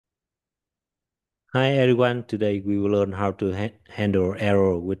Hi everyone, today we will learn how to handle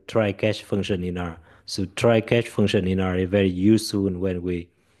error with tryCatch function in R. So tryCatch function in R is very useful when we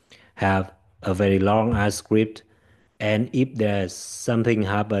have a very long R script, and if there's something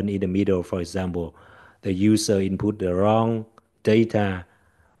happen in the middle, for example, the user input the wrong data,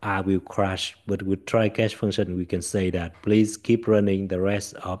 R will crash. But with tryCatch function, we can say that please keep running the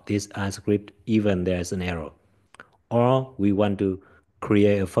rest of this R script even there's an error. Or we want to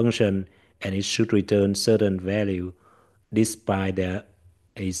create a function and it should return certain value despite there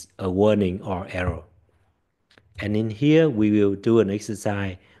is a warning or error. And in here, we will do an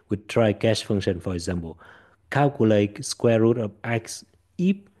exercise with try-catch function, for example. Calculate square root of x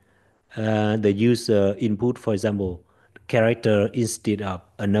if the user input, for example, character instead of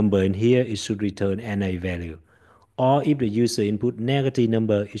a number in here, it should return NA value. Or if the user input negative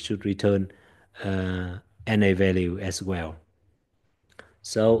number, it should return NA value as well.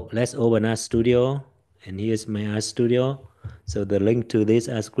 So let's open RStudio, and here's my RStudio. So the link to this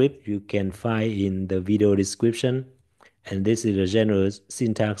script you can find in the video description. And this is the general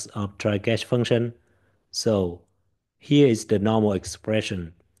syntax of try-catch function. So here is the normal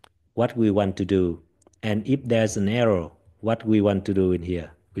expression, what we want to do. And if there's an error, what we want to do in here.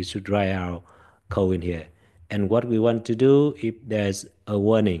 We should write our code in here. And what we want to do if there's a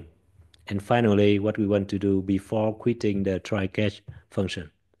warning. And finally, what we want to do before quitting the try-catch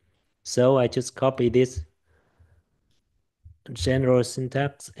function. So I just copy this general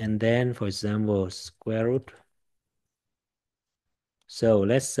syntax and then, for example, square root. So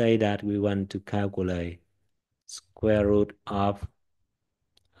let's say that we want to calculate square root of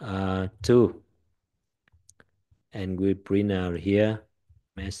 2. And we print out here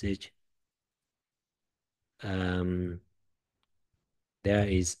message. There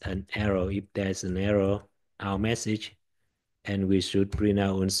is an error. If there's an error, our message. And we should print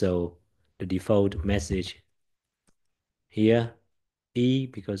out also the default message here. E,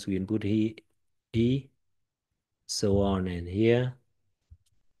 because we input here, E, so on. And here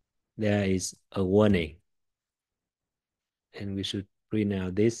there is a warning, and we should print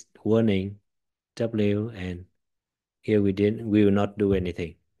out this warning W, and here we will not do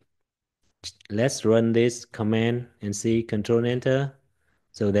anything. Let's run this command and see. Control enter.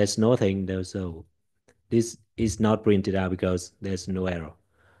 So there's nothing though, so this is not printed out because there's no error.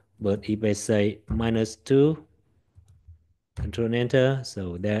 But if I say -2, control enter,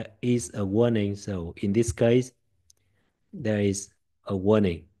 so there is a warning. So in this case, there is a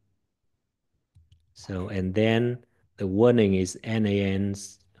warning. So, and then the warning is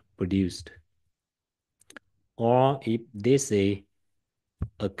NANs produced. Or if this is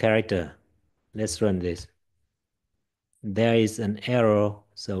a character, let's run this. There is an error.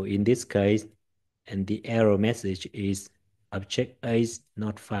 So in this case, and the error message is object A is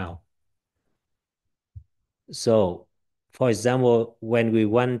not found. So for example, when we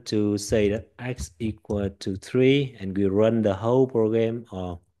want to say that x equal to 3 and we run the whole program,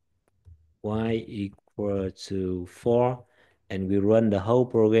 or y equal to 4 and we run the whole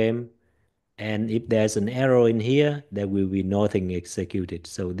program, and if there's an error in here, there will be nothing executed.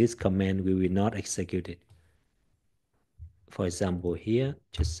 So this command we will not execute it. For example, here,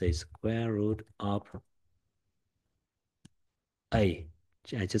 just say square root of A.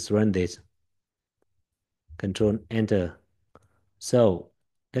 I just run this. Control enter. So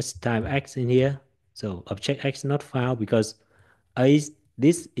let's type X in here. So object X not found because A,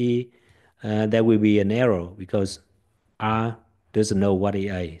 this is, there will be an error because R doesn't know what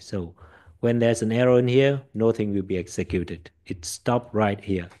is A. So when there's an error in here, nothing will be executed. It stopped right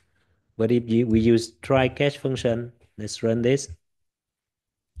here. But if we use try-catch function, let's run this.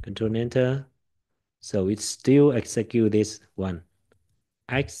 Control enter. So it still execute this one.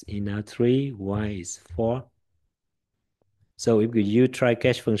 X is now 3, Y is 4. So if you use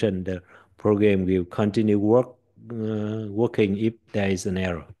try-catch function, the program will continue working if there is an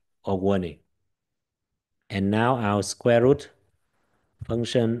error or warning. And now our square root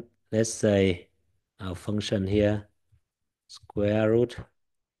function, let's say our function here, square root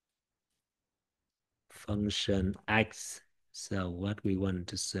function x. So what we want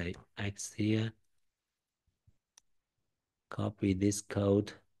to say, x here, copy this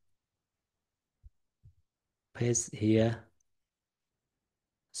code, paste here.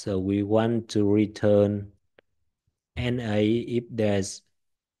 So we want to return NA if there's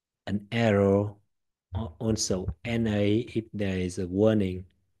an error, or also NA if there is a warning,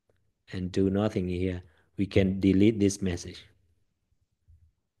 and do nothing here. We can delete this message.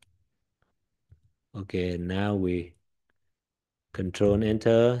 Okay, now we control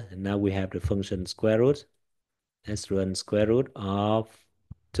enter, and now we have the function square root. Let's run square root of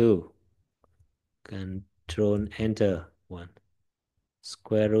 2. Control Enter. 1.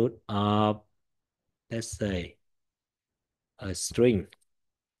 Square root of, let's say, a string.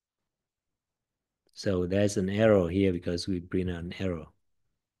 So there's an error here because we bring an error.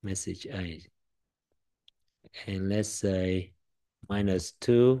 Message A. And let's say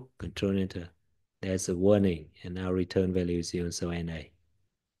 -2, Control Enter. There's a warning, and our return value is 0, so NA.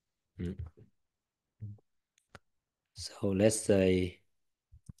 So let's say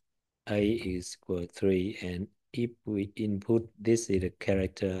A is equal to 3, and if we input this is a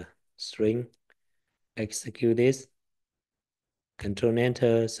character string, execute this, Control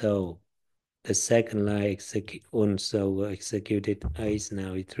Enter, so the second line also executed. A is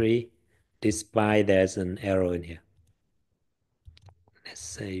now 3, despite there's an error in here. Let's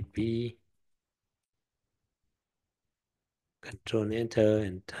say B, Control Enter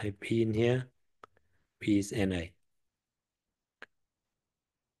and type B in here. B is NA.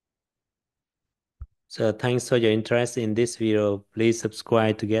 So thanks for your interest in this video. Please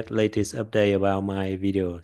subscribe to get latest update about my videos.